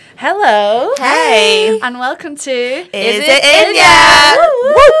Hello. Hey. And welcome to Is it in ya?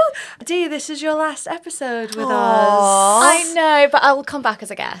 Woo! Dee, this is your last episode with us. I know, but I will come back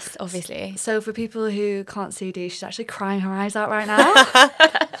as a guest, obviously. So for people who can't see Dee, she's actually crying her eyes out right now.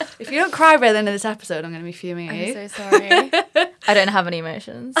 If you don't cry by the end of this episode, I'm going to be fuming at you. I'm so sorry. I don't have any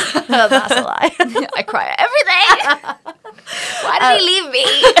emotions. That's a lie. I cry at everything. Why did he leave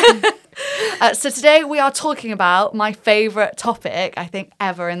me? So today we are talking about my favourite topic, I think,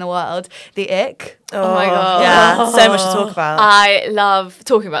 ever in the world, the ick. Oh my God. Yeah, so much to talk about. I love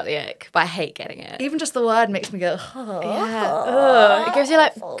talking about the ick, but I hate getting it. Even just the word makes me go, Yeah. Ugh. It gives you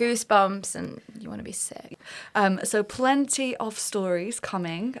like goosebumps and you want to be sick. So plenty of stories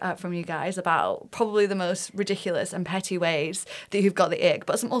coming from you guys about probably the most ridiculous and petty ways that you've got the ick,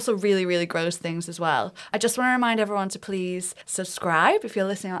 but some also really, really gross things as well. I just want to remind everyone to please subscribe if you're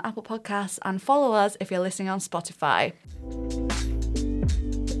listening on Apple Podcasts and follow us if you're listening on Spotify.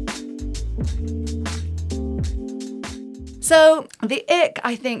 So the ick,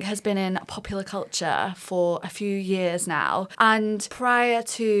 I think, has been in popular culture for a few years now. And prior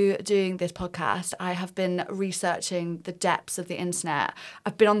to doing this podcast, I have been researching the depths of the internet.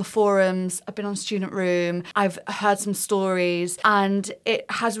 I've been on the forums, I've been on Student Room, I've heard some stories, and it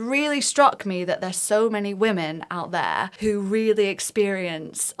has really struck me that there's so many women out there who really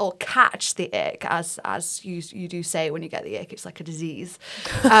experience or catch the ick, as you do say when you get the ick. It's like a disease.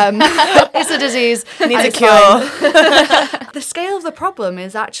 It's a disease. Needs and a it's cure. fine. The scale of the problem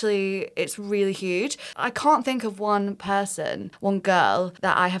is actually, it's really huge. I can't think of one person, one girl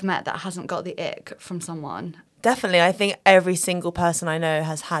that I have met that hasn't got the ick from someone. Definitely, I think every single person I know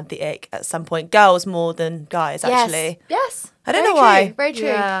has had the ick at some point. Girls more than guys, actually. Yes. I don't Very know why. true. Very true.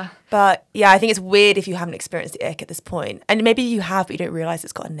 Yeah. But yeah, I think it's weird if you haven't experienced the ick at this point. And maybe you have, but you don't realise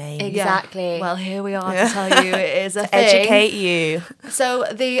it's got a name. Exactly. Well, here we are to tell you it is a thing. Educate you. So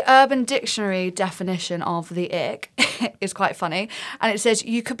the Urban Dictionary definition of the ick is quite funny. And it says,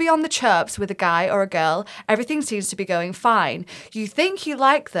 you could be on the chirps with a guy or a girl. Everything seems to be going fine. You think you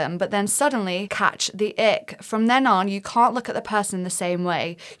like them, but then suddenly catch the ick. From then on, you can't look at the person in the same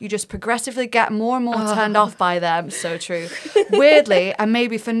way. You just progressively get more and more turned off by them. So true. Weirdly, and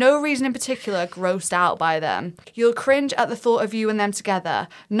maybe for no reason in particular, grossed out by them. You'll cringe at the thought of you and them together.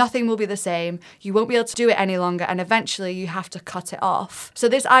 Nothing will be the same. You won't be able to do it any longer, and eventually you have to cut it off. So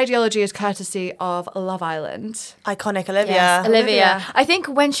this ideology is courtesy of Love Island. Iconic Olivia. Yes, Olivia. I think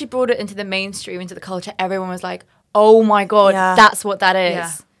when she brought it into the mainstream, into the culture, everyone was like, oh my God, Yeah. that's what that is.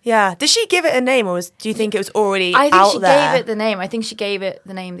 Yeah. Yeah. Did she give it a name, or do you think it was already I think out she there? gave it the name. I think she gave it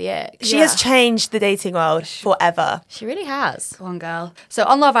the name The Ick. She Yeah. has changed the dating world forever. She really has. Go on, girl. So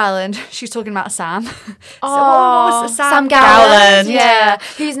on Love Island, she's talking about Sam. Oh, what was it? Sam Gowland. Gowland. Yeah.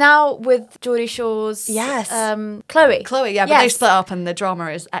 He's now with Geordie Shore's Yes. Chloe. Chloe, yeah, but they Yes. split up and the drama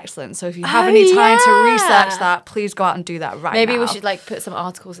is excellent. So if you have Oh, any time to yeah. research that, please go out and do that right Maybe now. we should like put some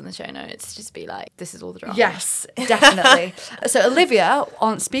articles in the show notes. Just be like, this is all the drama. Yes, definitely. So Olivia,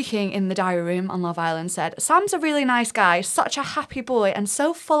 on speaking in the diary room on Love Island, said, Sam's a really nice guy, such a happy boy and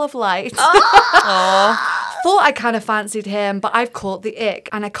so full of light. Thought I kind of fancied him, but I've caught the ick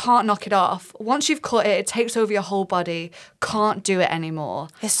and I can't knock it off. Once you've caught it, it takes over your whole body. Can't do it anymore.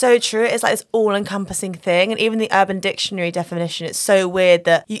 It's so true. It's like this all-encompassing thing. And even the Urban Dictionary definition, it's so weird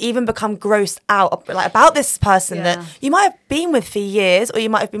that you even become grossed out like about this person Yeah. that you might have been with for years or you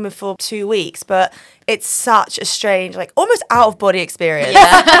might have been with for 2 weeks, but it's such a strange, like almost out-of-body experience.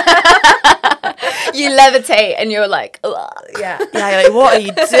 You levitate and you're like, ugh. Yeah. Yeah, you're like, what are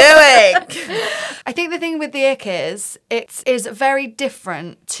you doing? I think the thing with the ick is it is very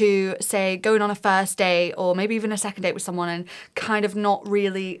different to, say, going on a first date or maybe even a second date with someone and kind of not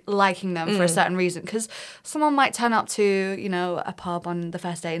really liking them for a certain reason. Because someone might turn up to, you know, a pub on the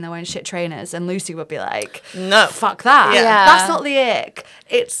first date and they're wearing shit trainers and Lucy would be like, No. fuck that. Yeah. That's not the ick.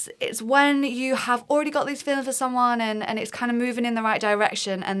 It's when you have already got these feelings for someone and it's kind of moving in the right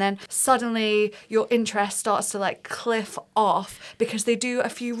direction and then suddenly your interest starts to like cliff off because they do a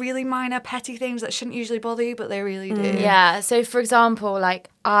few really minor petty things that shouldn't usually bother you, but they really do. Yeah. So, for example, like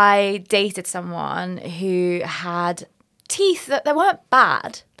I dated someone who had teeth that they weren't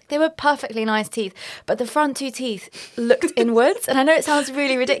bad. They were perfectly nice teeth, but the front two teeth looked inwards. And I know it sounds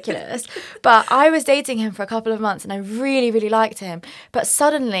really ridiculous, but I was dating him for a couple of months and I really, really liked him. But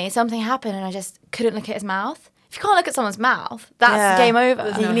suddenly something happened and I just couldn't look at his mouth. If you can't look at someone's mouth, that's Yeah. game over.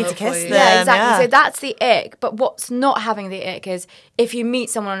 There's You no need to hope for kiss you. them. Yeah, exactly. yeah. So that's the ick. But what's not having the ick is if you meet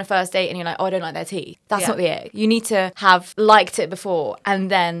someone on a first date and you're like, oh, I don't like their teeth. That's Yeah. not the ick. You need to have liked it before and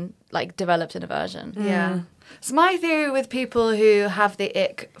then like developed an aversion. Yeah. So my theory with people who have the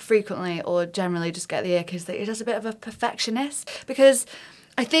ick frequently or generally just get the ick is that you're just a bit of a perfectionist because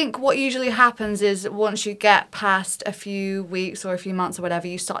I think what usually happens is once you get past a few weeks or a few months or whatever,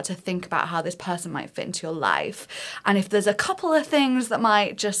 you start to think about how this person might fit into your life. And if there's a couple of things that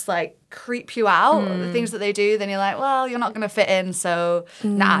might just like creep you out, the things that they do, then you're like, well, you're not going to fit in. So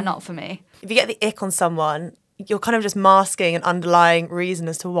nah, not for me. If you get the ick on someone, you're kind of just masking an underlying reason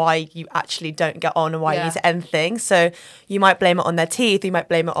as to why you actually don't get on and why you need to end things. So you might blame it on their teeth, you might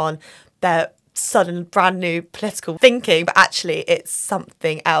blame it on their sudden brand new political thinking, but actually it's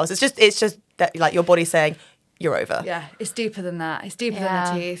something else. It's just that like your body saying you're over. Yeah, it's deeper than that. It's deeper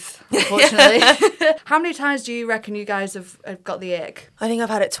than the teeth, unfortunately. How many times do you reckon you guys have got the ick? I think I've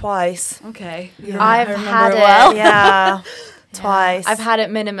had it twice. Okay. I've had it. Well. Yeah. Twice. I've had it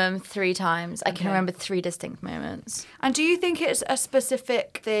minimum 3 times. I can remember 3 distinct moments. And do you think it's a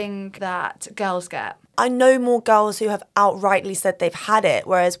specific thing that girls get? I know more girls who have outrightly said they've had it,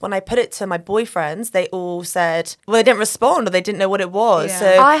 whereas when I put it to my boyfriends, they all said, well, they didn't respond or they didn't know what it was. Yeah.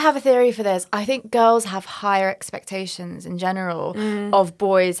 So I have a theory for this. I think girls have higher expectations in general of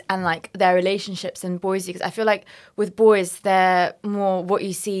boys and like their relationships than boys do. Because I feel like with boys, they're more what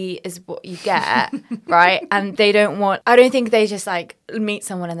you see is what you get, right? And they don't want, I don't think they just like meet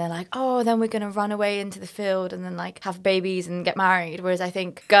someone and they're like, oh, then we're going to run away into the field and then like have babies and get married. Whereas I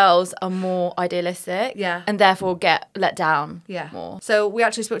think girls are more idealistic. Yeah. And therefore get let down Yeah. more. So we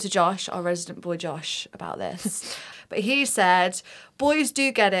actually spoke to Josh, our resident boy Josh, about this. But he said, boys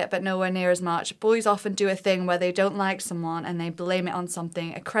do get it, but nowhere near as much. Boys often do a thing where they don't like someone and they blame it on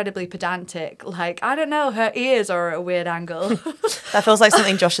something incredibly pedantic, like, I don't know, her ears are at a weird angle. that feels like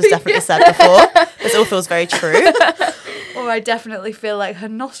something Josh has definitely said before. This all feels very true. Or I definitely feel like her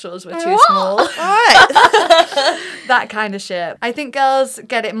nostrils were too small. All right. That kind of shit. I think girls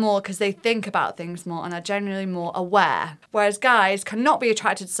get it more because they think about things more and are generally more aware. Whereas guys cannot be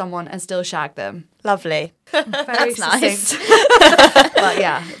attracted to someone and still shag them. Lovely. Very That's nice. succinct. But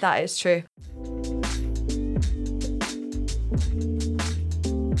yeah, that is true.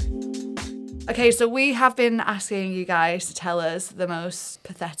 Okay, so we have been asking you guys to tell us the most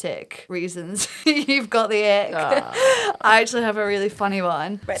pathetic reasons you've got the ick. I actually have a really funny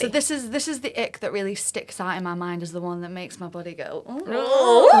one. Ready. So this is the ick that really sticks out in my mind as the one that makes my body go a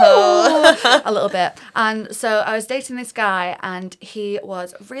little bit. And so I was dating this guy and he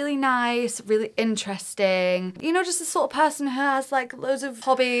was really nice, really interesting. You know, just the sort of person who has like loads of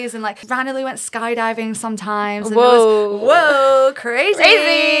hobbies and like randomly went skydiving sometimes. And Whoa. it was, whoa, crazy.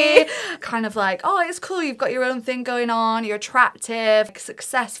 Crazy. Kind of like, oh, it's cool, you've got your own thing going on, you're attractive,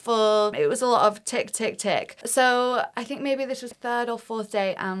 successful. It was a lot of tick, tick, tick. So I think maybe this was 3rd or 4th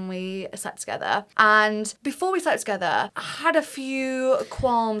date and we slept together. And before we slept together, I had a few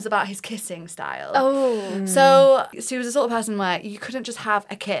qualms about his kissing style. Oh. So he was the sort of person where you couldn't just have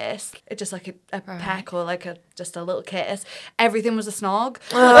a kiss, just like a peck or like just a little kiss. Everything was a snog.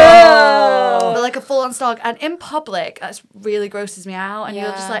 But like a full-on snog. And in public, that really grosses me out. And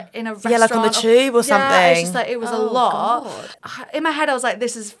you're just like in a restaurant. Yeah, like on the tube or something. Yeah, it's just like, it was a lot. God. In my head, I was like,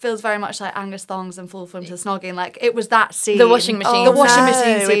 this feels very much like Angus Thongs and Full Film to Snogging. Like, it was that scene. The washing machine. The washing No,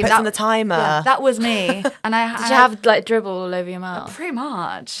 machine we scene. put on the timer. Yeah, that was me. And I Did you have like dribble all over your mouth? pretty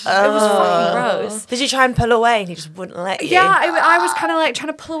much. It was fucking gross. Did you try and pull away and he just wouldn't let you? Yeah, I was kind of like trying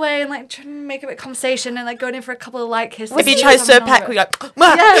to pull away and like trying to make a bit of conversation and like going in for a couple of light kisses. If you tried to a peck, we like,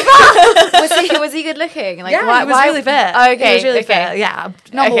 was he good looking? Like, yeah, he was really fit. Oh, okay, He was really okay. fit. Yeah,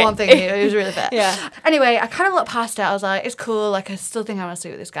 number Okay. one thing, he was really fit. Yeah. Anyway, I kind of looked past it. I was like, it's cool. Like, I still think I want to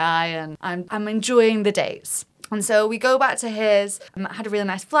sleep with this guy, and I'm enjoying the dates. And so we go back to his, had a really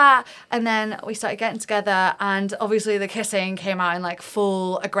nice flat, and then we started getting together, and obviously the kissing came out in like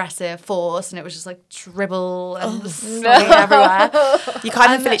full aggressive force, and it was just like dribble and snogging everywhere. You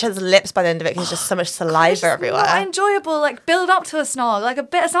can't even feel each other's lips by the end of it because there's just so much saliva everywhere. Not enjoyable. Like, build up to a snog. Like, a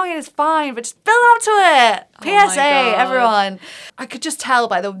bit of snogging is fine, but just build up to it. my PSA, God. everyone. I could just tell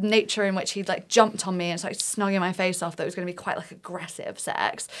by the nature in which he'd like jumped on me and started snogging my face off that it was going to be quite like aggressive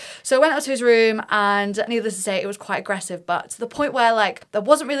sex. So I went up to his room, and needless to say, it was quite aggressive, but to the point where like there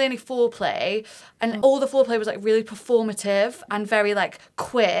wasn't really any foreplay, and all the foreplay was like really performative and very like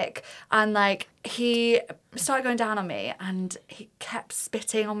quick, and like he started going down on me and he kept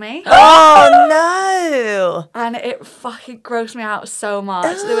spitting on me. Oh no! And it fucking grossed me out so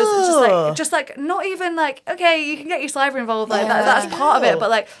much. There was just like not even like, okay, you can get your saliva involved, like that's part of it,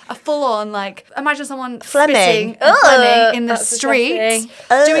 but like a full on like, imagine someone Fleming. spitting and Fleming in the That's street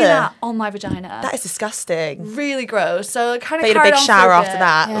disgusting. doing that on my vagina. That is disgusting. really gross. So it kind of But you had a big shower after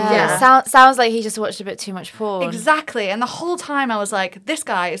that. Yeah. Sounds like he just watched a bit too much porn. Exactly. And the whole time I was like, this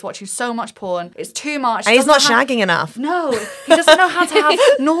guy is watching so much porn. It's too much. And he's not Doesn't have- shagging enough. No, he doesn't know how to have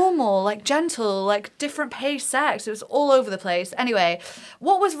normal, like gentle, like different pace sex. It was all over the place. Anyway,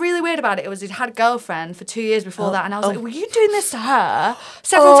 what was really weird about it was he'd had a girlfriend for 2 years before that, and I was like, were you doing this to her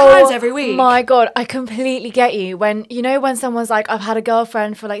several times every week? My God, I completely get you. When when someone's like, I've had a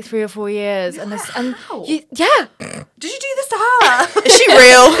girlfriend for like 3 or 4 years, and this, and yeah. Did you do this to her? Is she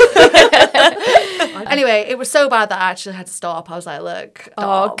real? Anyway, it was so bad that I actually had to stop. I was like, look.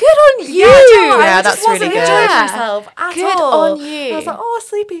 Oh, good on you. Yeah, I just that's really wasn't good. enjoying Yeah. myself at Good all. on you. I was like, oh,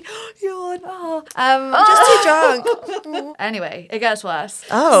 sleepy. Yawn. Oh. Just too drunk. Anyway, it gets worse.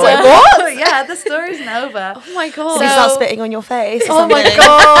 Oh, So- what? Yeah, the story's not over. Oh my God. Did he start spitting on your face? Or Oh my something?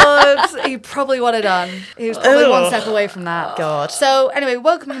 God. He probably would have done. He was probably one Ugh. step away from that. God. So anyway,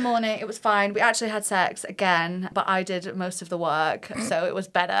 woke up in the morning. It was fine. We actually had sex again, but I did most of the work, so it was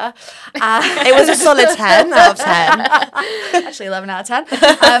better. It was a solid 10 out of 10. Actually 11 out of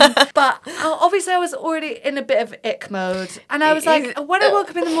 10. But obviously I was already in a bit of ick mode. And I was like, when I woke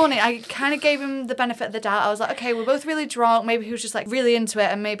up in the morning, I kind of gave him the benefit of the doubt. I was like, okay, we're both really drunk. Maybe he was just like really into it.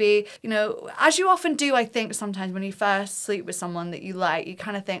 And maybe, as you often do, I think sometimes when you first sleep with someone that you like, you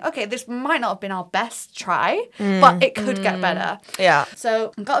kind of think, okay, this might not have been our best try, but it could get better. Yeah.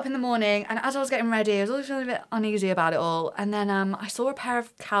 So I got up in the morning, and as I was getting ready, I was always feeling a bit uneasy about it all. And then I saw a pair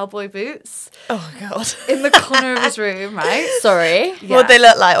of cowboy boots Oh, God. in the corner of his room, right? Sorry. What'd they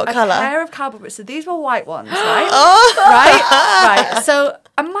look like? What A colour? pair of cowboy boots. So these were white ones, right? Oh. Right. So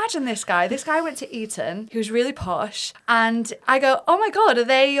imagine this guy. This guy went to Eton. He was really posh. And I go, oh my God, are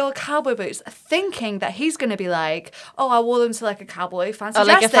they your cowboy boots? Thinking that he's going to be like, oh, I wore them to like a cowboy fancy Oh,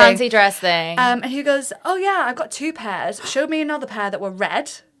 dress like a thing. fancy dress thing. And he goes, oh yeah, I've got 2 pairs. Showed me another pair that were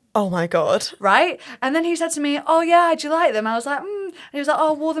red. Oh, my God. Right? And then he said to me, oh yeah, do you like them? I was like, And he was like,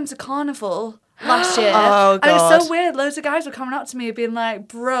 oh, I wore them to Carnival last year. Oh, And it was God. so weird. Loads of guys were coming up to me being like,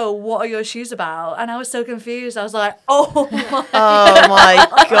 bro, what are your shoes about? And I was so confused. I was like, oh my, Oh, my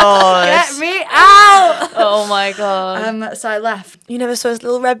God. get me out. Oh my God. So I left. You never saw his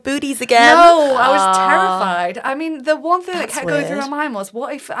little red booties again? No, I was terrified. I mean, the one thing that That's kept going through my weird. mind was,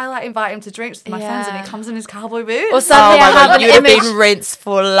 what if I like invite him to drinks with my friends and he Yeah. comes in his cowboy boots? Or Oh, suddenly my I have God. an You would have image. been rinsed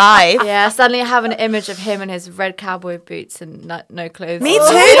for life. Yeah, suddenly I have an image of him in his red cowboy boots and no clothes. Me too.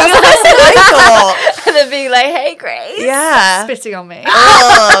 That's the first thing I thought. And then being like, hey, Grace. Yeah. Spitting on me.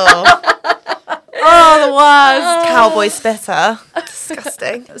 Oh. Oh, the worst. Cowboy spitter.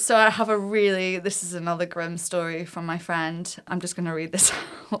 Disgusting. So I have this is another grim story from my friend. I'm just going to read this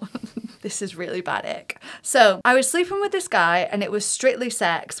out. This is really bad ick. So I was sleeping with this guy and it was strictly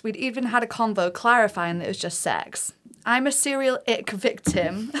sex. We'd even had a convo clarifying that it was just sex. I'm a serial ick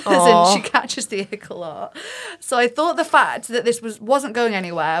victim, as in she catches the ick a lot. So I thought the fact that this wasn't going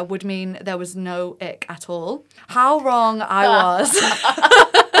anywhere would mean there was no ick at all. How wrong I was.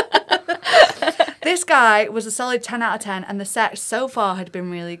 This guy was a solid 10 out of 10 and the sex so far had been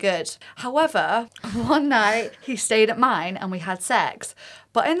really good. However, one night he stayed at mine and we had sex.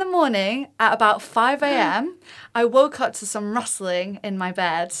 But in the morning, at about 5 a.m., I woke up to some rustling in my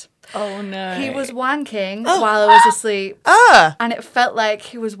bed. Oh no. He was wanking while I was asleep. And it felt like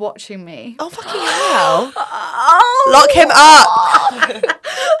he was watching me. Oh, fucking hell. Lock him up.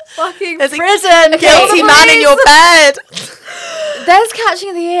 Fucking There's a prison. Guilty man in your bed. There's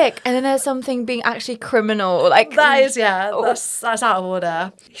catching the ick, and then there's something being actually criminal. Like That is, that's out of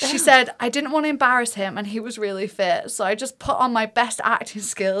order. She said, I didn't want to embarrass him and he was really fit. So I just put on my best acting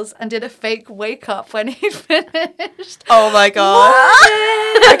skills and did a fake wake up when he'd finished. Oh, my God.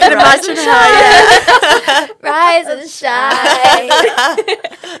 I can imagine how. rise and shine.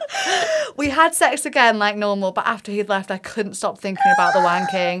 We had sex again like normal, but after he'd left, I couldn't stop thinking about the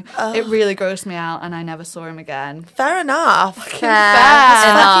wanking. It really grossed me out and I never saw him again. Fair enough. Fair Fucking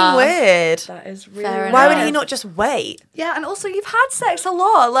enough. weird. That is really Fair weird. Why enough. would he not just wait? Yeah, and also you've had sex a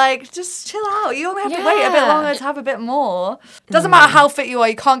lot. Like, just chill out. You only have to wait a bit Yeah. longer to have a bit more. Doesn't matter how fit you are,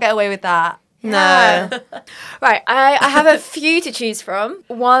 you can't get away with that. No. Right, I have a few to choose from.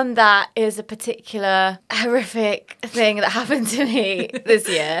 One that is a particular horrific thing that happened to me this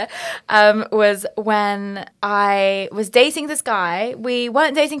year was when I was dating this guy. We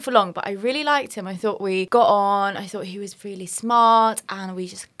weren't dating for long, but I really liked him. I thought we got on. I thought he was really smart, and we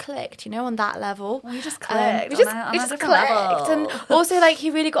just clicked, on that level. We just clicked We just, on a we just different clicked. level. And also, like, he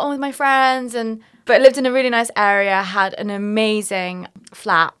really got on with my friends, but lived in a really nice area, had an amazing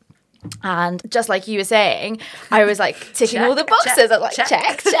flat. And just like you were saying, I was like ticking all the boxes. I was like,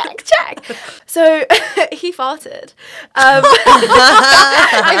 check. So he farted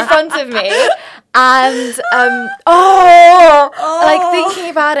in front of me. And like thinking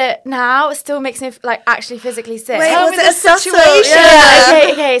about it now still makes me like actually physically sick. Wait, Tell was me it the a situation? situation. Yeah,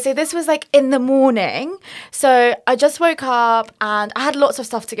 okay. So this was like in the morning. So I just woke up and I had lots of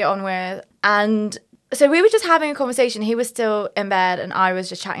stuff to get on with. And so we were just having a conversation. He was still in bed and I was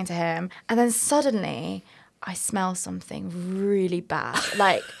just chatting to him. And then suddenly I smell something really bad.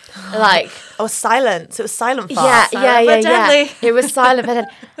 Like Oh, silence. It was silent fart. yeah, Silent but deadly. It was silent, but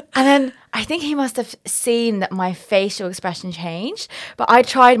then I think he must have seen that my facial expression changed. But I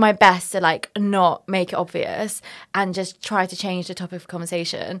tried my best to like not make it obvious and just try to change the topic of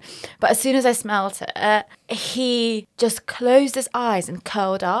conversation. But as soon as I smelt it, he just closed his eyes and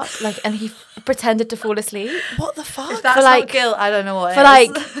curled up, and he pretended to fall asleep What the fuck? If that's For, like- not guilt, I don't know what for is.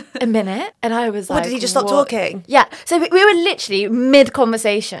 like a minute, and I was What, like, did he just stop "What?" talking? Yeah, so we were literally mid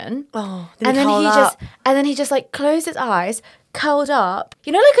conversation. Oh, And then he just like closed his eyes, curled up,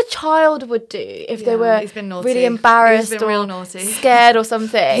 like a child would do if they Yeah, were he's been naughty. really embarrassed He's been or real naughty. scared or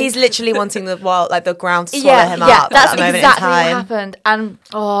something. He's literally wanting the ground to swallow him yeah, up. that's at that moment exactly in what time. happened. And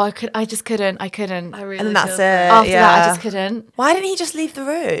I just couldn't. I really And then that's feel it. for him. After that, yeah. I just couldn't. Why didn't he just leave the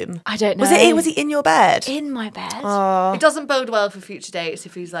room? I don't know. Was he in your bed? in my bed? Oh. It doesn't bode well for future dates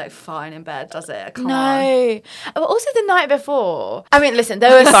if he's like fine in bed, does it? Come on. No. But also the night before. I mean, listen,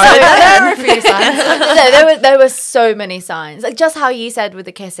 there were There were a few signs. no, there were so many signs. Like just how you said with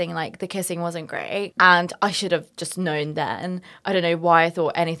the kissing, like the kissing wasn't great, and I should have just known then. I don't know why I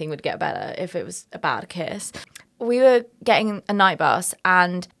thought anything would get better if it was a bad kiss. We were getting a night bus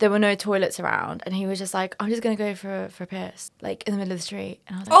and there were no toilets around, and he was just like, "I'm just gonna go for a piss, like in the middle of the street."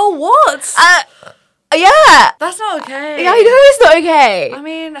 And I was like, Oh, what? yeah, That's not okay. yeah, I know it's not okay. I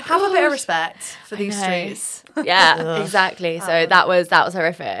mean, have a bit of respect for these know. streets. Yeah, exactly. So that was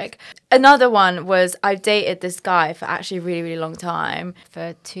horrific. Another one was I've dated this guy for actually a really, really long time,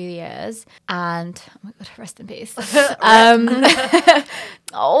 for 2 years, and oh my god, rest in peace.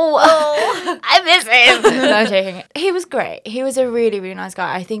 I miss him. No, I'm joking. He was great. He was a really, really nice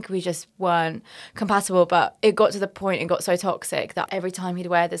guy. I think we just weren't compatible, but it got to the point, it got so toxic that every time he'd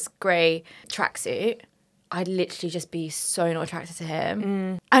wear this grey tracksuit, I'd literally just be so not attracted to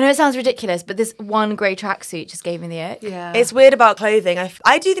him. I know it sounds ridiculous, but this one grey tracksuit just gave me the ick. Yeah. It's weird about clothing.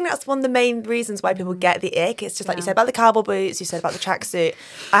 I do think that's one of the main reasons why people get the ick. It's just like you said about the cowboy boots, you said about the tracksuit.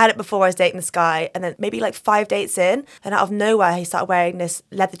 I had it before I was dating this guy, and then maybe like 5 dates in, and out of nowhere he started wearing this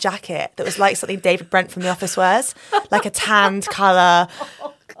leather jacket that was like something David Brent from The Office wears, like a tanned colour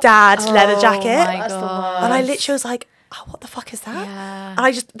dad leather jacket. Oh my God. And I literally was like, oh, what the fuck is that? Yeah.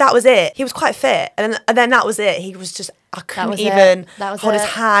 And that was it. He was quite fit. And then that was it. He was just, I couldn't was it. even That was hold his it.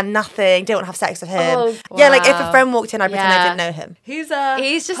 hand, nothing. Didn't want to have sex with him. Oh, Yeah, like if a wow. friend walked in, I'd pretend I Yeah. didn't know him. He's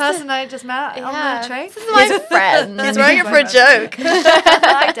He's just just person I just met on the train. This is my friend. He's wearing it for a joke.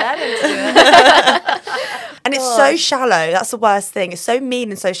 I dared him to do it. And it's so shallow. That's the worst thing. It's so mean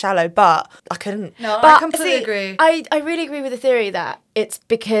and so shallow, but I couldn't. No, I But completely see, agree. I really agree with the theory that it's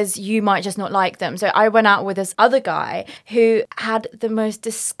because you might just not like them. So I went out with this other guy who had the most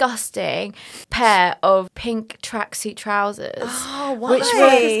disgusting pair of pink tracksuit trousers. Oh, What which the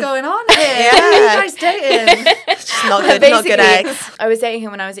fuck way? is going on here? Yeah. Who are you guys dating? Just not good, not good eggs. I was dating him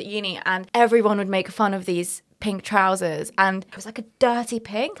when I was at uni, and everyone would make fun of these pink trousers, and it was like a dirty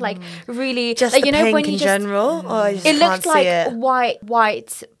pink, like really Just like the pink when you in just general? Or I just it can't looked see like it. white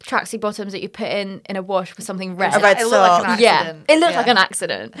tracksuit bottoms that you put in a wash with something red. A red It looked like an sock. Yeah, accident. it looked like an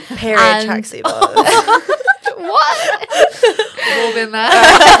accident. Period And- tracksuit bottoms. What? We've all been there.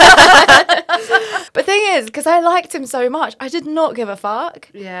 But thing is, because I liked him so much, I did not give a fuck.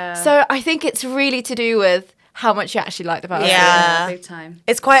 Yeah. So I think it's really to do with how much you actually like the person. Yeah. Big time.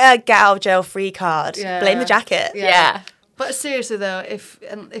 It's quite a get out of jail free card. Yeah. Blame the jacket. Yeah. But seriously though, if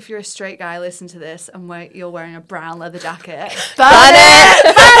you're a straight guy, listen to this and you're wearing a brown leather jacket. Burn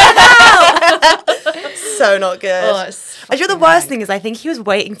it! So not good. Oh, it's I sure the fucking worst rank. thing is I think he was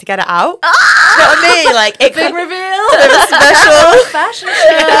waiting to get it out. Do you know what I mean? Like it Big could reveal. special. Fashion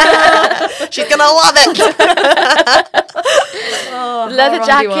show. She's gonna love it. Oh, Leather how wrong he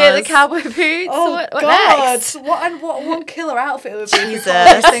jacket, the was. cowboy boots. Oh what God! next? What one killer outfit it would be if we Jesus.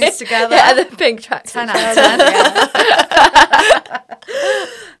 put those things together. Yeah, the pink tracksuit. 10 out of 10. Yeah.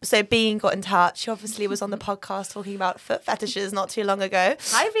 So Bean got in touch. She obviously was on the podcast talking about foot fetishes not too long ago.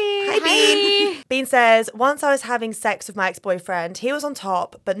 Hi, V. Hi, Bean. Bean says, once I was having sex with my ex-boyfriend, he was on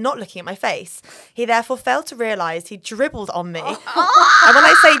top, but not looking at my face. He therefore failed to realise he dribbled on me. And when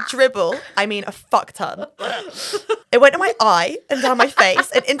I say dribble, I mean a fuck ton. It went to my eye and down my face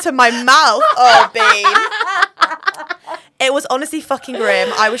and into my mouth. Oh, Bean. It was honestly fucking grim.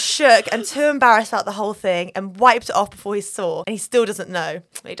 I was shook and too embarrassed about the whole thing and wiped it off before he saw. And he still doesn't know.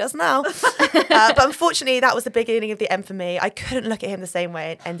 He does now. But unfortunately, that was the beginning of the end for me. I couldn't look at him the same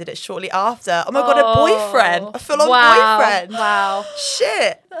way and ended it shortly after. Oh my God, a boyfriend. A full-on boyfriend. Wow.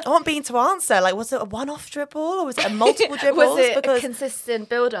 Shit. I want Bean to answer. Like, was it a one-off dribble or was it a multiple dribbles? Was it a consistent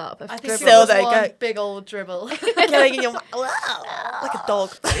build-up of I think dribbles? it was Still, one go. big old dribble. Going in your like a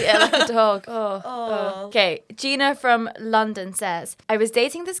dog. Yeah, like a dog. Oh. Okay, Gina from London says, I was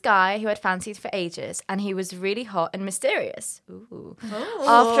dating this guy who I'd fancied for ages, and he was really hot and mysterious. Ooh.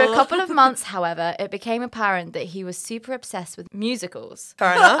 After a couple of months, however, it became apparent that he was super obsessed with musicals.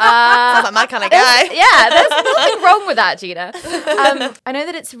 Fair enough. Sounds like my kind of guy. Yeah, there's nothing wrong with that, Gina. I know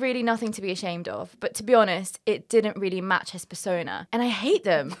that it's really nothing to be ashamed of, but to be honest, it didn't really match his persona, and I hate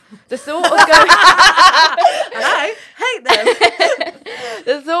them. The thought of going... I hate them.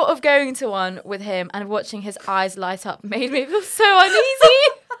 The thought of going to one with him and watching his eyes light up made me feel so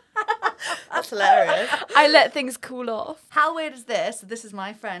uneasy. That's hilarious. I let things cool off. How weird is this? This is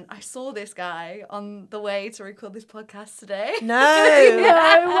my friend. I saw this guy on the way to record this podcast today. No.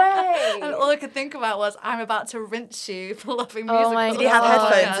 No way. And all I could think about was, I'm about to rinse you for loving music. Oh my Did he have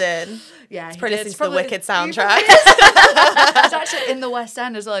God. headphones in? Yeah, He's he probably did. listening to the Wicked soundtrack. It's actually in the West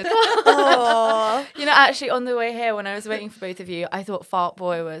End as well. Oh. You know, actually, on the way here, when I was waiting for both of you, I thought Fart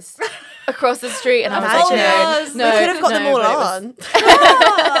Boy was across the street, and I was like, Imagine. no, We could have got them all but it was- on.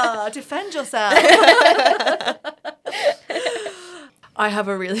 Ah, defend yourself. I have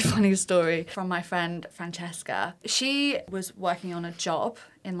a really funny story from my friend Francesca. She was working on a job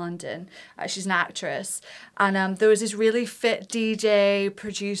in London. She's an actress. And there was this really fit DJ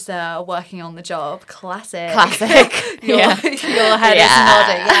producer working on the job. Classic. your, Yeah. your head is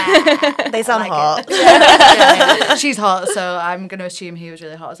nodding. Yeah. They sound hot. Yeah. She's hot, so I'm going to assume he was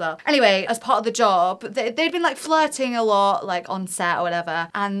really hot as well. Anyway, as part of the job, they'd been like flirting a lot, like on set or whatever.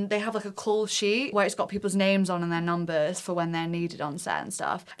 And they have like a call sheet where it's got people's names on and their numbers for when they're needed on set and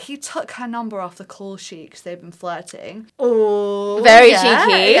stuff. He took her number off the call sheet because they'd been flirting. Oh, Very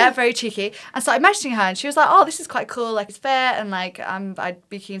cheeky. Yeah, very cheeky. And started messaging her, and she was like, "Oh, this is quite cool. Like, it's fair, and like, I'd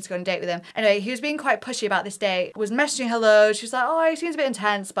be keen to go on a date with him." Anyway, he was being quite pushy about this date. Was messaging her loads. She was like, "Oh, he seems a bit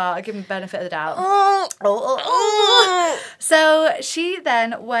intense, but I give him the benefit of the doubt." So she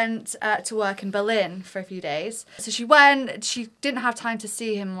then went to work in Berlin for a few days. So she went. She didn't have time to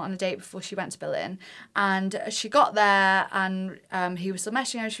see him on a date before she went to Berlin, and she got there, and he was still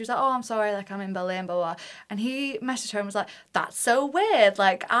messaging her. She was like, "Oh, I'm sorry, like I'm in Berlin, blah blah." And he messaged her and was like, "That's so weird.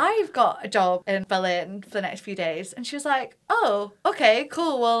 Like, I've got a job in Berlin for the next few days." And she was like, "Oh, okay,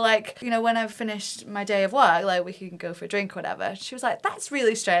 cool. Well, like, you know, when I've finished my day of work, like, we can go for a drink or whatever." She was like, "That's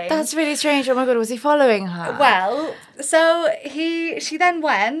really strange." That's really strange. Oh my God, was he following her? Well, so she then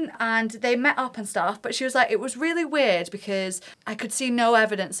went and they met up and stuff, but she was like, it was really weird because I could see no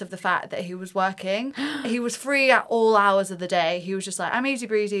evidence of the fact that he was working. He was free at all hours of the day. He was just like, I'm easy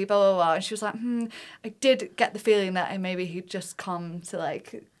breezy, blah, blah, blah. And she was like, I did get the feeling that maybe he'd just come to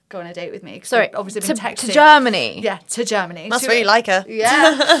like go on a date with me. 'Cause Sorry, we'd obviously been texting. to Germany. Yeah, to Germany. Must She- really like her.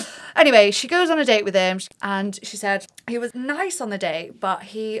 Yeah. Anyway, she goes on a date with him and she said he was nice on the date, but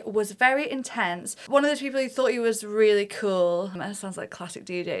he was very intense. One of those people who thought he was really cool. That sounds like classic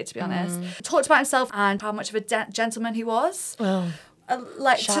DJ, to be honest. Talked about himself and how much of a gentleman he was. Well,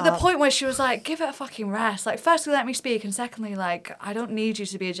 Like, Shut to the up. point where she was like, give it a fucking rest. Like, firstly, let me speak. And secondly, like, I don't need you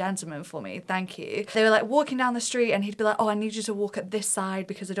to be a gentleman for me. Thank you. They were like walking down the street and he'd be like, oh, I need you to walk at this side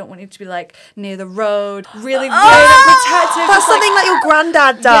because I don't want you to be like near the road. Really weird and protective. that's Just, like, something that your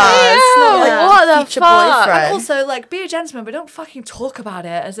granddad does. Ew, Not like what the future fuck? boyfriend. also, like, be a gentleman, but don't fucking talk about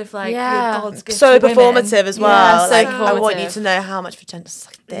it as if, like, Yeah. you're God's gift So to women. performative as Yeah, well. so like, I want you performative. to know how much of a gentleman's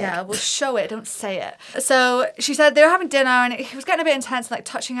dick. Yeah, well, show it, don't say it. So she said they were having dinner and he was getting a bit intense, like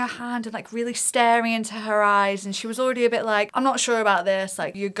touching her hand and like really staring into her eyes. And she was already a bit like, I'm not sure about this.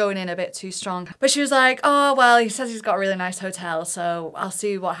 Like, you're going in a bit too strong. But she was like, oh, well, he says he's got a really nice hotel, so I'll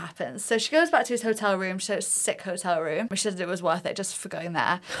see what happens. So she goes back to his hotel room. She said it's a sick hotel room. She said it was worth it just for going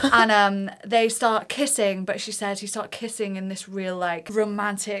there. And they start kissing, but she said he started kissing in this real like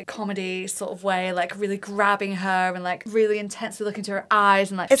romantic comedy sort of way, like really grabbing her and like really intensely looking into her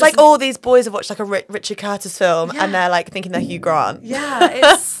eyes and like It's just- like all these boys have watched like a Richard Curtis film Yeah. and they're like thinking they're Hugh Grant. yeah,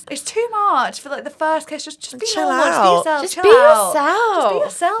 it's too much for like the first kiss. Just be Chill normal, out. just Just be be yourself. yourself. Just be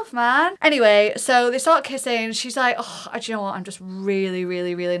yourself, man. Anyway, so they start kissing. She's like, oh, do you know what? I'm just really,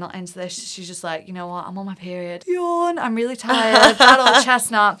 really, really not into this. She's just like, you know what? I'm on my period. Yawn. I'm really tired. That old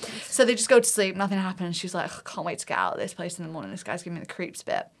chestnut. So they just go to sleep. Nothing happens. She's like, oh, can't wait to get out of this place in the morning. This guy's giving me the creeps a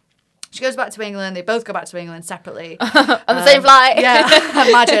bit. She goes back to England. They both go back to England separately. On the same flight. Yeah,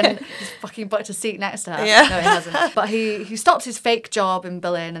 imagine he's fucking booked a seat next to her. Yeah. No, he hasn't. But he stops his fake job in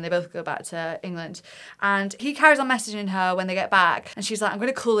Berlin and they both go back to England. And he carries on messaging her when they get back. And she's like, I'm going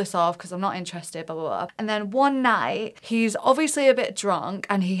to cool this off because I'm not interested, blah, blah, blah. And then one night, he's obviously a bit drunk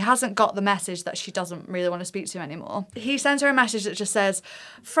and he hasn't got the message that she doesn't really want to speak to him anymore. He sends her a message that just says,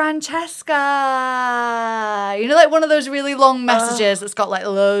 Francesca. You know, like one of those really long messages that's got like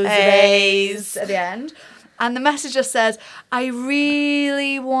loads of A's at the end. And the message just says, I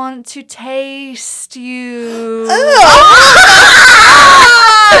really want to taste you. No,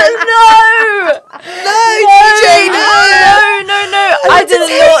 DJ, no.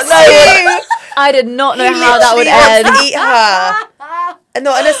 I did not know how that would end. Eat her. And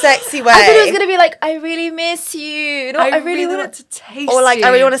not in a sexy way. I thought it was going to be like, I really miss you. Not, I really want to taste Or like, you. I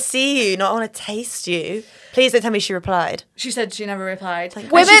really want to see you, not I want to taste you. Please don't tell me she replied. She said she never replied.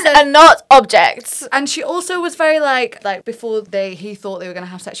 Women are not objects. And she also was very like before he thought they were going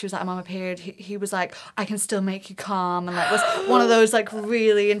to have sex, she was like, I'm on my period. He was like, I can still make you calm. And like was one of those like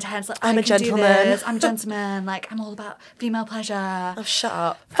really intense, like, I'm a gentleman. I'm a gentleman. Like, I'm all about female pleasure. Oh, shut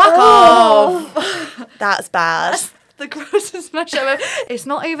up. Fuck off. That's bad. The grossest smash ever. It's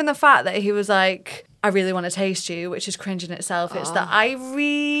not even the fact that he was like, I really want to taste you, which is cringe in itself. It's that I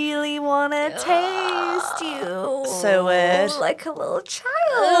really want to taste you. So weird. Like a little child.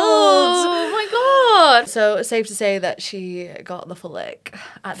 Oh my god. So it's safe to say that she got the full lick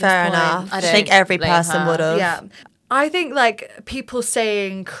at Fair this point. enough. I don't think every blame person her. would have. Yeah. I think like people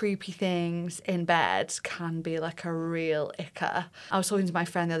saying creepy things in bed can be like a real icker. I was talking to my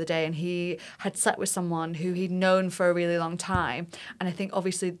friend the other day and he had slept with someone who he'd known for a really long time. And I think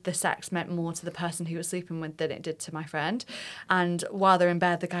obviously the sex meant more to the person he was sleeping with than it did to my friend. And while they're in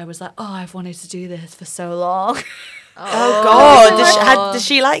bed, the guy was like, oh, I've wanted to do this for so long. Oh, God. Did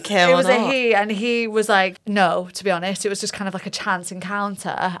she like him? It or was not? a he, and he was like, no, to be honest. It was just kind of like a chance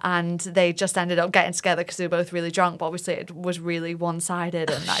encounter, and they just ended up getting together because they were both really drunk, but obviously it was really one-sided,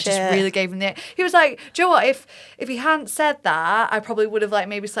 and that just Shit. really gave him the... He was like, do you know what? If he hadn't said that, I probably would have like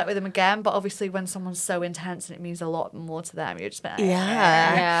maybe slept with him again, but obviously when someone's so intense and it means a lot more to them, you're just like...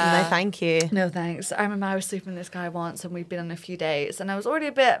 Yeah. No, thank you. No thanks. I remember I was sleeping with this guy once and we'd been on a few dates and I was already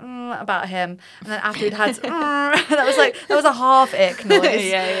a bit about him, and then after we'd had that was a half ick noise.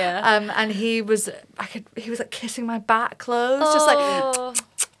 Yeah. And he was like kissing my back clothes, just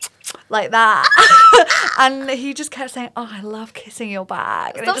like that. And he just kept saying, oh, I love kissing your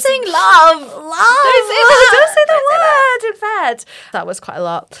back. And Stop it just, saying love. Don't say the word in bed. That was quite a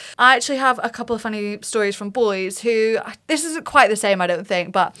lot. I actually have a couple of funny stories from boys who, this isn't quite the same, I don't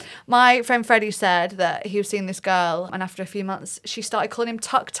think, but my friend Freddie said that he was seeing this girl and after a few months, she started calling him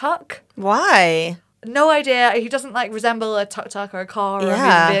Tuck Tuck. Why? No idea. He doesn't like resemble a tuk-tuk or a car or a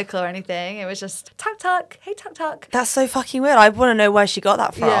moving vehicle or anything. It was just tuk-tuk, hey tuk-tuk. That's so fucking weird. I want to know where she got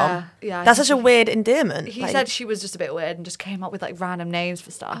that from. Yeah. That's such a weird endearment. He Like, said she was just a bit weird and just came up with like random names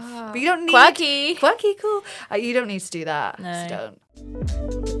for stuff. But you don't need... Quirky. Quirky, cool. You don't need to do that. No. So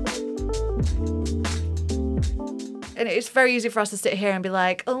don't. And it's very easy for us to sit here and be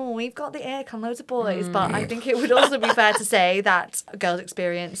like, oh, we've got the ick on loads of boys. But I think it would also be fair to say that girls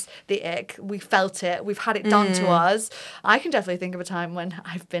experience the ick. We felt it. We've had it done to us. I can definitely think of a time when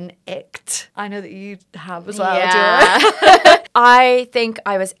I've been icked. I know that you have as well. Yeah. I think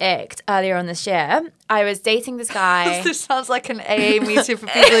I was icked earlier on this year. I was dating this guy. This sounds like an AA meeting for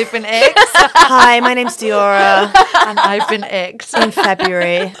people who've been icked. Hi, my name's Diora. And I've been icked. In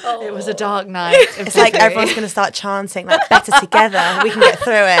February. It was a dark night. It's like everyone's going to start chanting, like, better together. We can get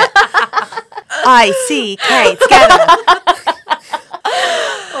through it. I-C-K, together.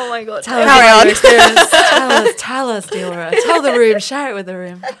 Oh my god. Carry on. Tell us, Diora. Tell the room. Share it with the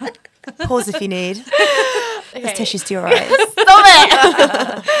room. Pause if you need. Okay. There's tissues to your eyes. Stop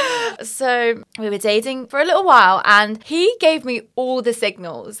it! So we were dating for a little while and he gave me all the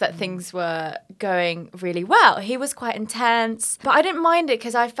signals that things were going really well. He was quite intense, but I didn't mind it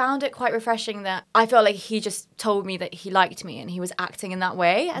because I found it quite refreshing that I felt like he just told me that he liked me and he was acting in that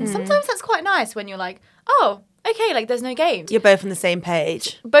way. And sometimes that's quite nice when you're like, oh, okay, like there's no games. You're both on the same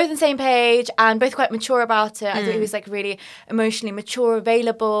page. Both on the same page and both quite mature about it. I thought he was like really emotionally mature,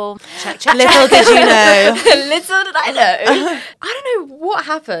 available. Little did you know. Little did I know. I don't know what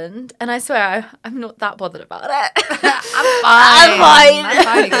happened, and I swear I'm not that bothered about it. I'm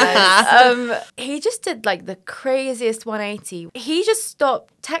fine, you guys. He just did like the craziest 180. He just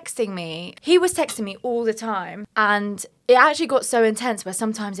stopped texting me. He was texting me all the time, and it actually got so intense where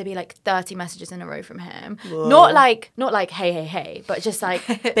sometimes there'd be like 30 messages in a row from him. Not like hey, but just like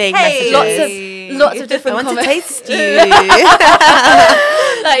Big messages. lots of different I want to taste you.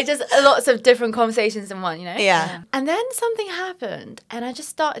 like just lots of different conversations in one, you know? Yeah. And then something happened, and I just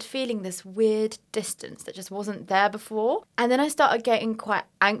started feeling this weird distance that just wasn't there before. And then I started getting quite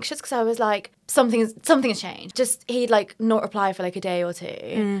anxious because I was like, something's changed. Just he'd like not reply for like a day or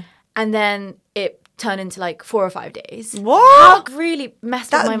two, and then it turned into like 4 or 5 days. What? That really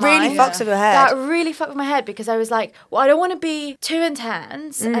messed with my mind. That really fucks with your head. That really fucked with my head because I was like, well, I don't want to be too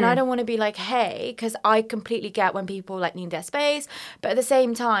intense and I don't want to be like, hey, because I completely get when people like need their space. But at the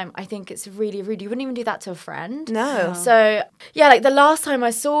same time, I think it's really rude. You wouldn't even do that to a friend. No. So yeah, like the last time I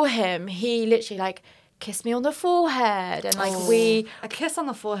saw him, he literally like kissed me on the forehead and like a kiss on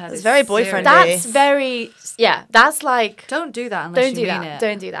the forehead is very boyfriendy. That's very, yeah, that's like, don't do that unless you mean it.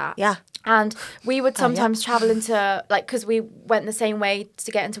 Don't do that. Yeah. And we would sometimes travel into, like, because we went the same way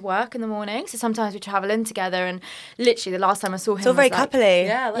to get into work in the morning. So sometimes we travel in together. And literally the last time I saw him, It's all very was like, coupley.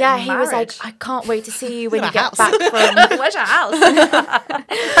 Yeah, he was like, I can't wait to see you when you get house. back from... where's your house?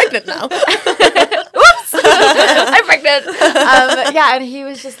 Pregnant now. I'm pregnant. Yeah, and he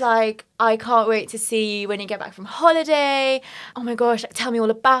was just like, I can't wait to see you when you get back from holiday. Oh my gosh, like, tell me all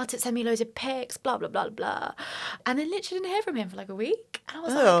about it. Send me loads of pics, blah, blah, blah, blah. And then literally didn't hear from him for like a week. And I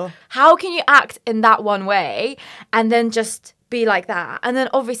was like, how can you act in that one way and then just be like that? And then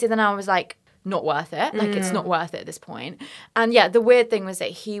obviously then I was like, not worth it. Like, it's not worth it at this point. And yeah, the weird thing was that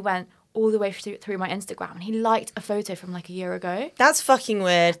he went all the way through my Instagram and he liked a photo from like a year ago. That's fucking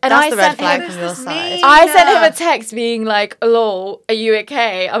weird. And That's I the red sent flag him- from your side. I sent him a text being like, lol, are you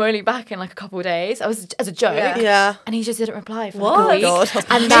okay? I'm only back in like a couple of days. I was as a joke. Yeah. And he just didn't reply for What? like a week. God. And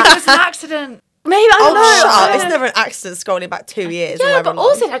Maybe it that was an accident. maybe I don't know. Shut up. I It's don't never an accident scrolling back 2 years. or Yeah, however but long.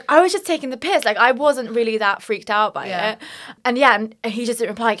 also like I was just taking the piss. Like I wasn't really that freaked out by Yeah. it. And yeah, and he just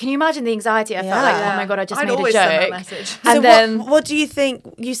didn't reply. Can you imagine the anxiety I felt like, Yeah. oh my god, I just I'd made a always send that joke. message. And So then what do you think?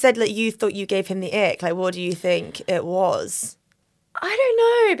 You said that you thought you gave him the ick. Like, what do you think it was? I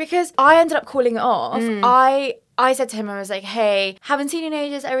don't know because I ended up calling it off. I said to him, I was like, hey, haven't seen you in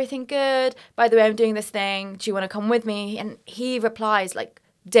ages, everything good? By the way, I'm doing this thing. Do you want to come with me? And he replies like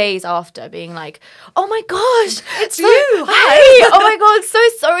days after being like, oh my gosh, It's so- you. Hey, oh my god, so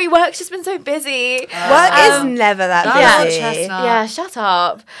sorry. Work's just been so busy. Work is never that That's busy. not chestnut. Yeah, shut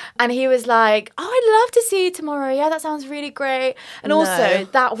up. And he was like, oh, I'd love to see you tomorrow. Yeah, that sounds really great. And also No.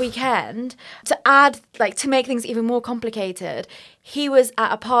 that weekend, to add, like, to make things even more complicated, he was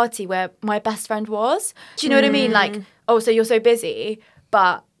at a party where my best friend was. Do you know what I mean? Like, oh, so you're so busy,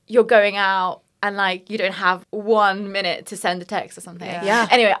 but you're going out and like you don't have 1 minute to send a text or something. Yeah.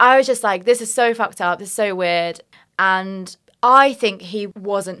 Anyway, I was just like, this is so fucked up. This is so weird. And I think he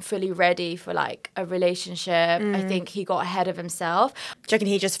wasn't fully ready for like a relationship. I think he got ahead of himself. Do you reckon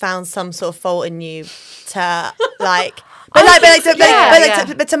he just found some sort of fault in you to like,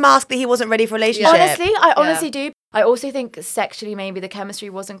 but to mask that he wasn't ready for a relationship? Honestly, I honestly do. I also think sexually maybe the chemistry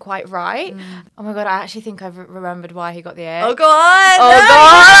wasn't quite right. Oh my god, I actually think I've remembered why he got the ick. Oh god!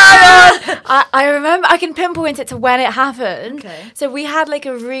 I remember, I can pinpoint it to when it happened. Okay. So we had like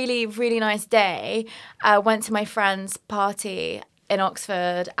a really, really nice day. Went to my friend's party in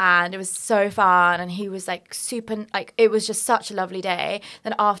Oxford and it was so fun and he was like super, like it was just such a lovely day.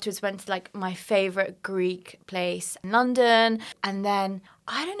 Then afterwards went to like my favourite Greek place in London and then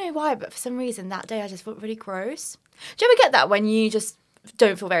I don't know why, but for some reason that day I just felt really gross. Do you ever get that when you just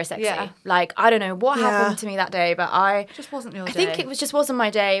don't feel very sexy? Yeah. Like, I don't know what Yeah. happened to me that day, but I Just wasn't your day. think it was just wasn't my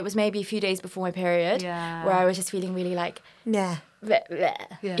day. It was maybe a few days before my period Yeah. where I was just feeling really like, Yeah. bleh, bleh,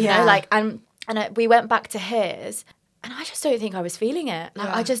 Yeah. you Yeah. know, like, and we went back to his and I just don't think I was feeling it. Like,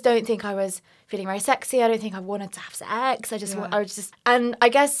 Yeah. I just don't think I was feeling very sexy. I don't think I wanted to have sex. Yeah. I was just, and I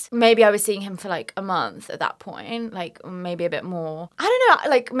guess maybe I was seeing him for like a month at that point, like maybe a bit more. I don't know,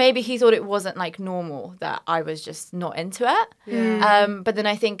 like maybe he thought it wasn't like normal that I was just not into it. Yeah. But then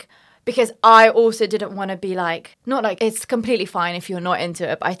I think because I also didn't want to be like, not like it's completely fine if you're not into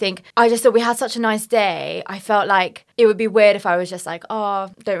it, but I think I just thought we had such a nice day. I felt like it would be weird if I was just like, oh,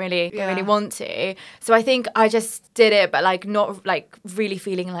 don't really want to. So I think I just did it, but like not like really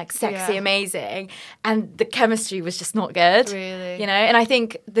feeling like sexy, Yeah. amazing. And the chemistry was just not good. Really? You know? And I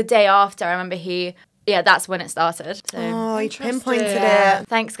think the day after, I remember he yeah, that's when it started. So Oh, you Interesting. pinpointed yeah. it.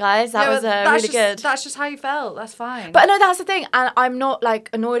 Thanks, guys. That was really good. That's just how you felt. That's fine. But no, that's the thing. And I'm not like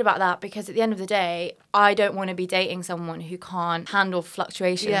annoyed about that because at the end of the day, I don't want to be dating someone who can't handle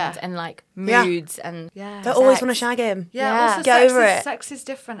fluctuations Yeah. and like Yeah. moods and yeah. They always Sex. want to shag him. yeah. Yeah. Also, Get over it. Sex is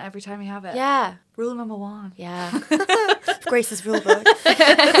different every time you have it. yeah. Rule number 1. Yeah. Grace's rule book.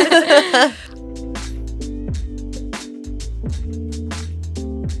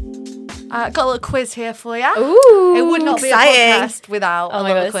 Got a little quiz here for you. Ooh. It would not be a exciting. podcast without Oh a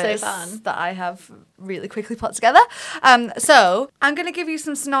my little God, it's quiz so fun. that I have really quickly put together. So I'm going to give you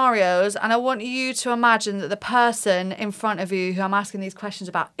some scenarios, and I want you to imagine that the person in front of you who I'm asking these questions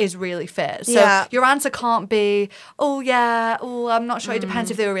about is really fit. So Yeah. your answer can't be, oh yeah, oh I'm not sure. It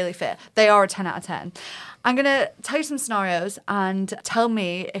depends if they were really fit. They are a 10 out of 10. I'm going to tell you some scenarios and tell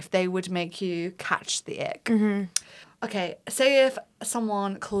me if they would make you catch the ick. Mm-hmm. Okay, say if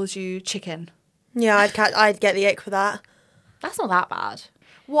someone calls you chicken. Yeah, I'd get the ick for that. That's not that bad.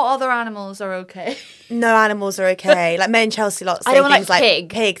 What other animals are okay? No animals are okay. Like me and Chelsea lots say I don't want, things like, like pig.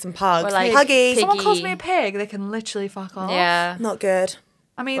 pigs and pugs. Or, like, Puggies. pig. Someone calls Piggy. me a pig, they can literally fuck off. Yeah. Not good.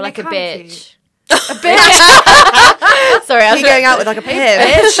 I mean, Or like they a can be bitch. cute. A bitch, Sorry, I Are was you going out with like a pig?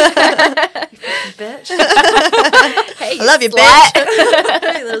 bitch. Hey, I love you, slut. bitch.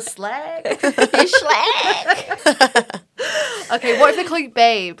 Hey, little slag. You slag. Okay, what if they call you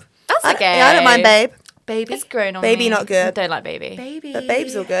babe? That's okay. Yeah, I don't mind babe. Baby. It's grown on Baby me. not good. I don't like baby. Baby. But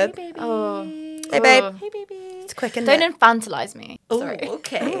babe's all good. Hey, baby. Oh. Hey, babe. Oh. Hey, baby. It's quick, isn't Don't it? infantilize me. Oh, Sorry.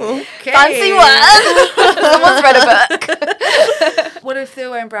 okay. Ooh. Okay. Fancy word. Someone's read a book. What if they're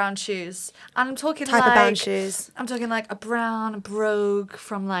wearing brown shoes? And I'm talking Type like of brown shoes. I'm talking like a brown brogue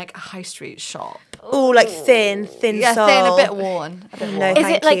from like a high street shop. Oh, like thin Yeah, sole. thin, a bit worn. A bit No, worn. Is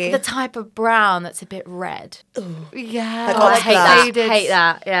thank it like you. the type of brown that's a bit red? Yeah. Like Oh, I Oxford. hate that. Faded. Hate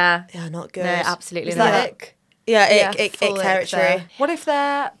that. Yeah. Yeah, not good. No, absolutely Is not. that ick? Yeah, ick full ick territory. there. What if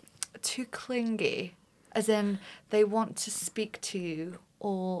they're too clingy? As in, they want to speak to you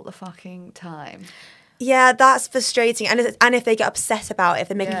all the fucking time. Yeah, that's frustrating. And if they get upset about it, if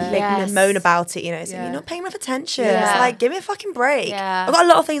they're making Yes. a moan about it, you know, so Yeah. you're not paying enough attention. Yeah. It's like, give me a fucking break. Yeah. I've got a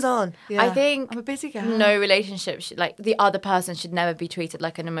lot of things on. Yeah. I think I'm a busy girl. no relationship should, like, the other person should never be treated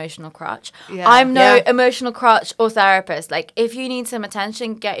like an emotional crutch. Yeah. I'm no Yeah. emotional crutch or therapist. Like, if you need some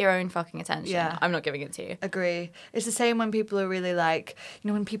attention, get your own fucking attention. Yeah. I'm not giving it to you. Agree. It's the same when people are really like, you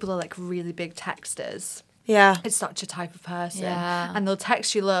know, when people are like really big texters. Yeah. It's such a type of person. Yeah. And they'll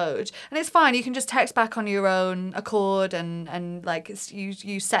text you loads. And it's fine. You can just text back on your own accord and like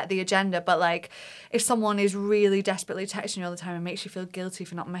you set the agenda. But like if someone is really desperately texting you all the time and makes you feel guilty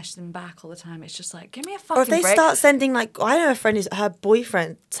for not messaging them back all the time, it's just like, give me a fucking Or if they break. start sending like, I know a friend who's her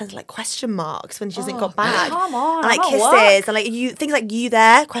boyfriend sends like question marks when she hasn't got back. come on, And like I'm at kisses work. and like things like you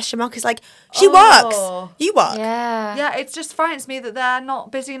there question mark is like she Oh. works. You work. Yeah. Yeah, it just frightens me that they're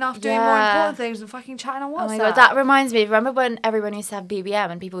not busy enough doing more Yeah. important things than fucking chatting on WhatsApp. Oh my god, that reminds me. Remember when everyone used to have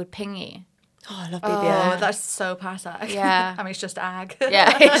BBM and people would ping you? Oh, I love Oh, BBM. that's so past ag. Yeah. I mean, it's just ag.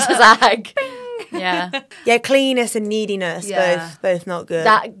 Yeah, it's just ag. Yeah, Yeah, cleanness and neediness, Yeah. both not good.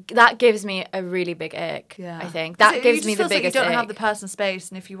 that gives me a really big ick. Yeah. I think 'Cause that it gives just me the feels like biggest you don't ick. have the personal space,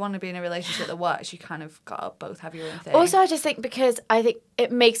 and if you want to be in a relationship that works, you kind of got to both have your own thing. Also, I just think because I think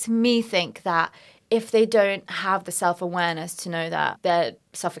it makes me think that if they don't have the self-awareness to know that they're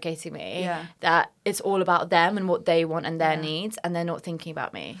suffocating me, Yeah. that it's all about them and what they want and their Yeah. needs, and they're not thinking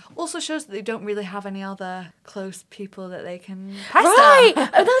about me. also shows that they don't really have any other close people that they can pester. Right.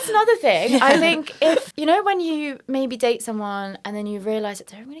 Oh, that's another thing. I think if, you know, when you maybe date someone and then you realise that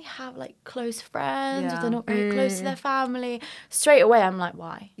they don't really have like close friends or Yeah. they're not very close to their family, straight away I'm like,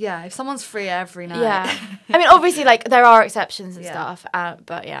 why? Yeah, if someone's free every night. Yeah. I mean, obviously, like, there are exceptions and Yeah. stuff,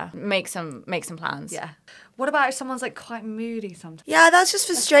 but yeah, make some plans. Yeah. What about if someone's like quite moody sometimes? yeah, that's just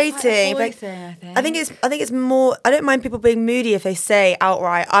frustrating. Quite a boy Like, thing, I think it's more. I don't mind people being moody if they say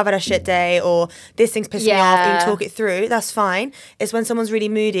outright, "I've had a shit day," or "This thing's pissed me off," and Yeah. you talk it through. That's fine. It's when someone's really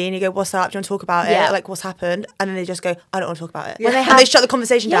moody and you go, "What's up? Do you want to talk about Yeah. it? Like, what's happened?" And then they just go, "I don't want to talk about it." When they and have- they shut the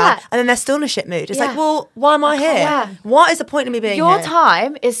conversation down, Yeah. and then they're still in a shit mood. It's Yeah. like, well, why am I here? Yeah. What is the point of me being Your here?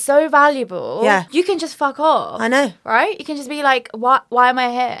 time is so valuable. Yeah. You can just fuck off. I know. Right? You can just be like, why am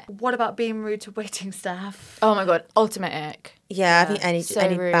I here? What about being rude to waiting staff? Oh my God. Ultimate ick. Yeah, I think any So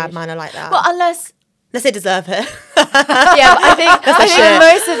any bad rude. man are like that. Well, unless, Unless they deserve it. yeah, but I think shit.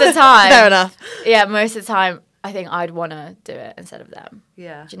 most of the time. Fair enough. Yeah, most of the time, I think I'd want to do it instead of them.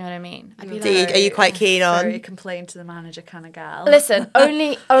 Yeah. Do you know what I mean? I'd You're be are you quite keen on? very complain to the manager kind of gal. listen,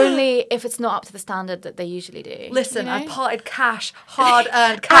 only if it's not up to the standard that they usually do. Listen, you know? I parted cash,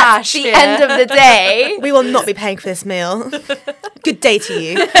 hard-earned cash. At the here. end of the day, We will not be paying for this meal. Good day to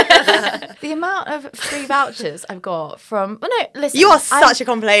you. the amount of free vouchers I've got from... Well, no, listen. You are such a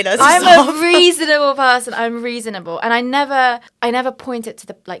complainer. I'm Stop. a reasonable person. I'm reasonable. And I never point it to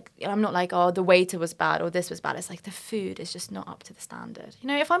the, like, I'm not like, oh, the waiter was bad or this was bad. It's like the food is just not up to the standard. You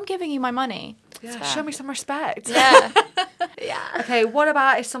know, if I'm giving you my money, it's Yeah, fair. show me some respect. Yeah. Yeah. Okay, what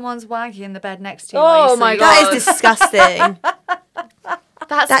about if someone's wanking in the bed next to you? Oh while you my sleep? God. That is disgusting.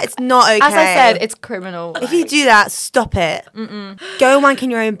 That is not okay. As I said, it's criminal. If you do that, stop it. Go and wank in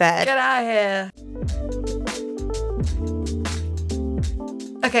your own bed. Get out of here.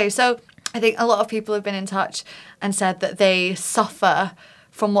 Okay, so I think a lot of people have been in touch and said that they suffer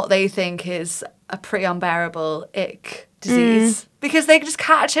from what they think is a pretty unbearable ick disease because they just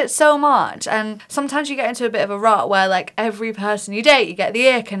catch it so much, and sometimes you get into a bit of a rut where like every person you date you get the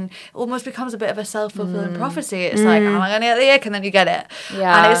ick, and it almost becomes a bit of a self-fulfilling prophecy. It's like, am I gonna get the ick? And then you get it.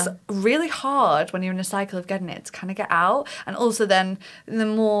 Yeah. And it's really hard when you're in a cycle of getting it to kind of get out. And also then the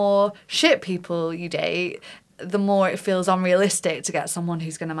more shit people you date, the more it feels unrealistic to get someone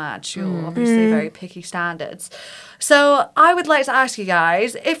who's going to match your obviously very picky standards. So I would like to ask you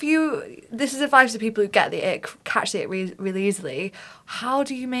guys, this is advice to people who get the ick, catch the ick really easily, how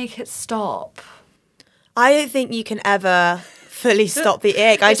do you make it stop? I don't think you can ever fully stop the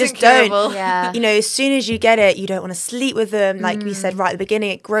ick. I It's just incurable. don't. Yeah. You know, as soon as you get it, you don't want to sleep with them. Like we said right at the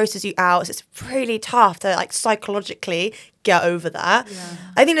beginning, it grosses you out. So it's really tough to like psychologically get over that. Yeah.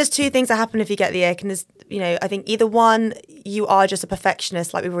 I think there's two things that happen if you get the ick, and there's, you know, I think either one, you are just a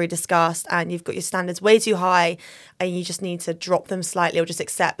perfectionist, like we've already discussed, and you've got your standards way too high, and you just need to drop them slightly, or just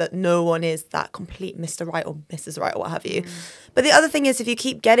accept that no one is that complete Mr. Right or Mrs. Right or what have you. But the other thing is, if you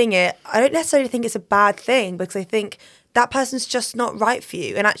keep getting it, I don't necessarily think it's a bad thing, because I think that person's just not right for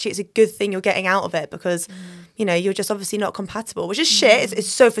you. And actually, it's a good thing you're getting out of it, because, you know, you're just obviously not compatible, which is shit. It's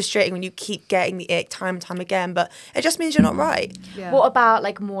so frustrating when you keep getting the ick time and time again, but it just means you're not right. Yeah. What about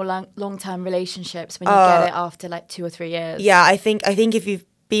like more long-term relationships when you get it after like 2 or 3 years? Yeah, I think if you've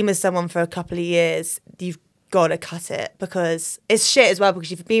been with someone for a couple of years, you've got to cut it, because it's shit as well,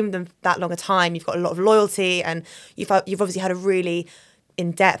 because you've been with them that long a time, you've got a lot of loyalty, and you've obviously had a really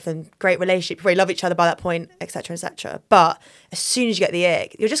in-depth and great relationship. You probably love each other by that point, etc., etc. But as soon as you get the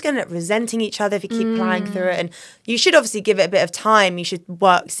ick, you're just going to end up resenting each other if you keep plowing through it. And you should obviously give it a bit of time. You should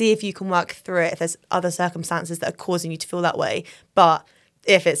see if you can work through it if there's other circumstances that are causing you to feel that way. But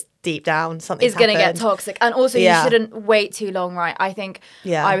if it's deep down, something's It's going to get happened. toxic. And also, you shouldn't wait too long, right? I think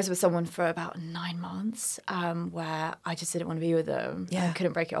I was with someone for about 9 months where I just didn't want to be with them. Yeah. I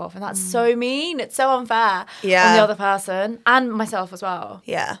couldn't break it off. And that's so mean. It's so unfair on Yeah. the other person and myself as well.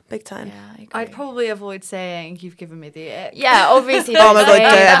 Yeah, big time. Yeah, I agree. I'd probably avoid saying you've given me the ick. Yeah, obviously. Oh my god, say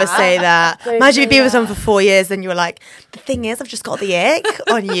don't that. ever say that. Don't Imagine say you've been with that. someone for 4 years, then you were like, the thing is, I've just got the ick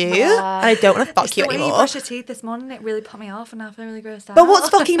on you, and I don't want to fuck It's you the way you anymore. brush your teeth this morning, it really put me off, and now I feel really grossed out. But what's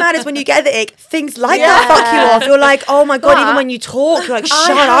fucking mad is when you get the ick, things like that fuck you off. You're like, oh my god, But even when you talk, you're like,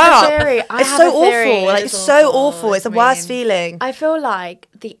 shut I have up. a theory. I It's have so a theory. awful. Like, It's it's so awful. awful. It's the It's worst mean. feeling. I feel like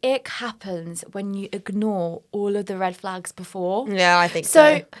the ick happens when you ignore all of the red flags before. Yeah, I think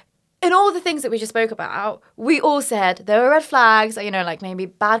So, in all the things that we just spoke about, we all said there were red flags, you know, like maybe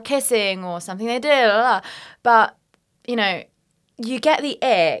bad kissing or something they did, blah, blah. But, you know, you get the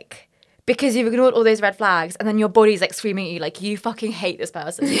ick because you've ignored all those red flags, and then your body's like screaming at you, like, you fucking hate this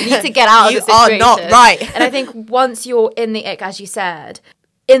person. You need to get out of You this situation. are not right. And I think once you're in the ick, as you said,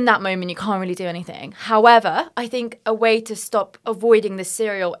 in that moment, you can't really do anything. However, I think a way to stop avoiding the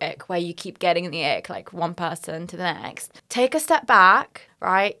serial ick where you keep getting the ick, like one person to the next, take a step back,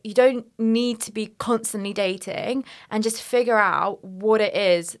 right? You don't need to be constantly dating, and just figure out what it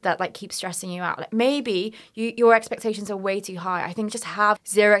is that like keeps stressing you out. Like maybe your expectations are way too high. I think just have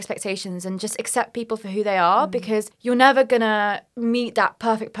zero expectations and just accept people for who they are, because you're never gonna meet that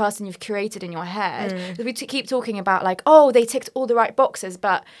perfect person you've created in your head. We keep talking about like, oh, they ticked all the right boxes,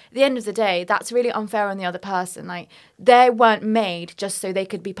 but at the end of the day, that's really unfair on the other person. Like, they weren't made just so they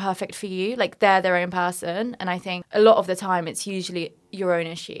could be perfect for you. Like, they're their own person. And I think a lot of the time it's usually your own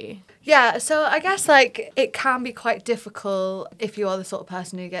issue? Yeah, so I guess like it can be quite difficult if you are the sort of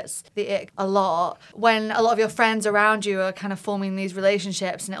person who gets the ick a lot, when a lot of your friends around you are kind of forming these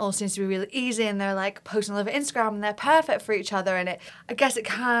relationships and it all seems to be really easy and they're like posting all over Instagram and they're perfect for each other, and I guess it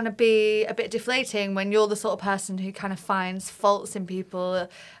can be a bit deflating when you're the sort of person who kind of finds faults in people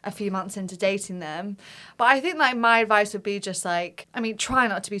a few months into dating them. But I think like my advice would be just like, I mean, try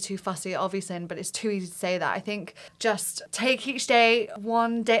not to be too fussy, obviously, but it's too easy to say that. I think just take each day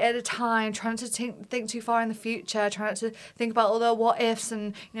one day at a time, try not to think too far in the future, try not to think about all the what ifs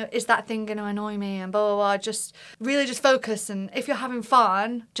and, you know, is that thing going to annoy me and blah, blah, blah. Just really just focus, and if you're having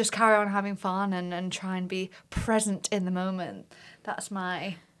fun, just carry on having fun and try and be present in the moment. That's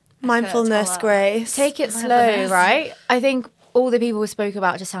my mindfulness, Grace. Take it slow, right? I think all the people we spoke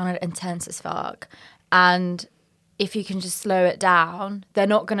about just sounded intense as fuck. And if you can just slow it down, they're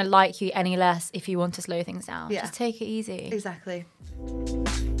not going to like you any less if you want to slow things down. Yeah. Just take it easy. Exactly.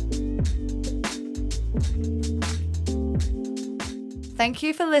 Thank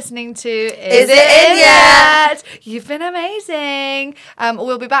you for listening to Is It In Yet? You've been amazing.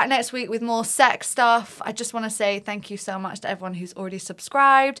 We'll be back next week with more sex stuff. I just want to say thank you so much to everyone who's already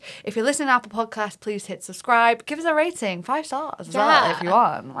subscribed. If you're listening to Apple Podcasts, please hit subscribe. Give us a rating, 5 stars as well if you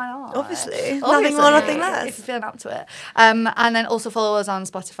want. Why not? Obviously. Nothing more, nothing less. If you're feeling up to it. And then also follow us on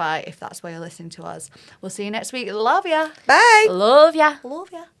Spotify if that's where you're listening to us. We'll see you next week. Love ya. Bye. Love ya. Love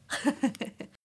ya.